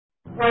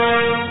El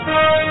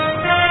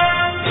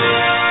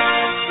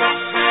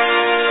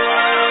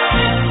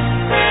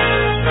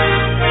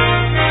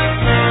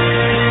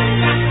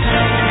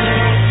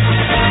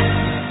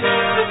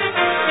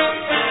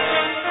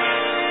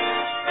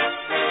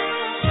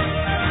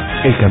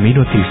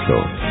camino a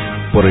Cristo,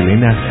 por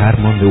Elena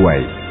Harmon de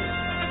White.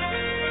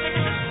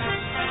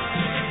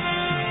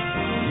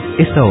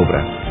 Esta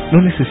obra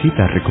no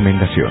necesita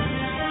recomendación.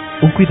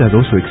 Un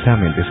cuidadoso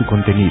examen de su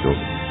contenido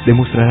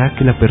demostrará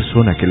que la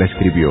persona que la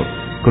escribió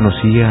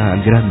conocía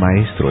al gran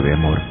maestro de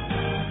amor,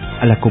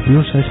 a la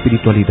copiosa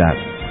espiritualidad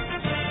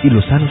y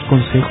los sanos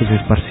consejos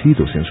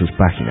esparcidos en sus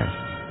páginas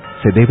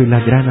se debe la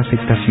gran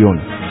aceptación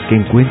que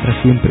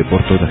encuentra siempre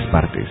por todas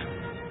partes.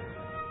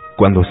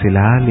 Cuando se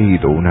la ha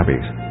leído una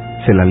vez,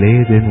 se la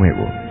lee de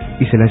nuevo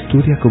y se la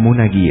estudia como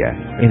una guía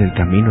en el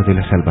camino de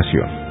la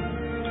salvación.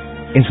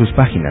 En sus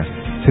páginas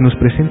se nos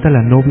presenta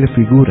la noble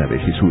figura de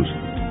Jesús,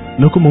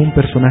 no como un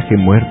personaje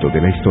muerto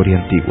de la historia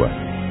antigua,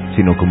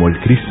 sino como el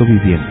Cristo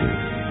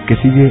viviente, que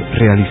sigue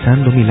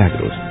realizando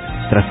milagros,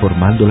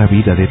 transformando la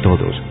vida de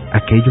todos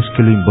aquellos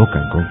que lo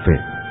invocan con fe.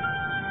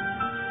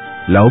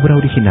 La obra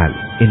original,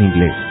 en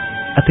inglés,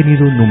 ha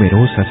tenido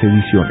numerosas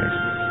ediciones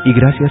y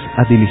gracias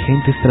a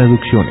diligentes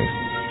traducciones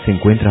se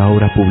encuentra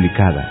ahora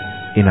publicada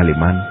en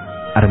alemán,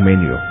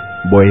 armenio,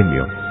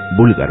 bohemio,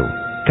 búlgaro,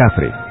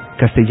 cafre,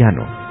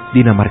 castellano,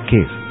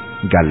 dinamarqués,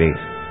 galés,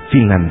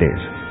 finlandés,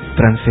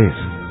 francés,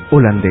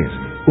 holandés,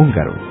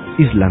 húngaro,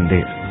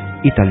 islandés,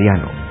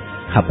 italiano,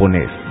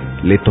 japonés,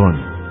 letón,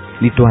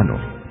 lituano,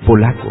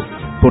 polaco,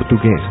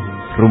 portugués,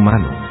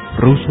 rumano,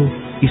 ruso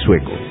y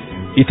sueco.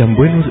 Y tan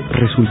buenos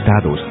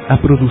resultados ha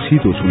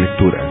producido su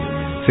lectura,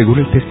 según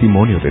el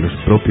testimonio de los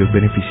propios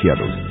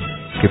beneficiados,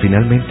 que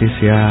finalmente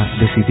se ha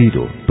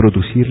decidido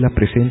producir la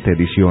presente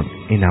edición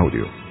en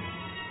audio.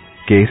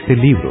 Que este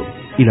libro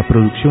y la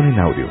producción en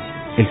audio,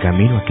 El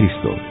Camino a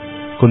Cristo,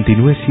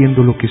 continúe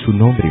siendo lo que su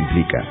nombre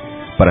implica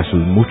para sus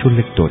muchos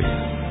lectores,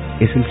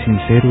 es el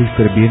sincero y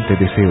ferviente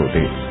deseo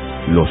de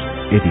los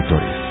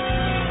editores.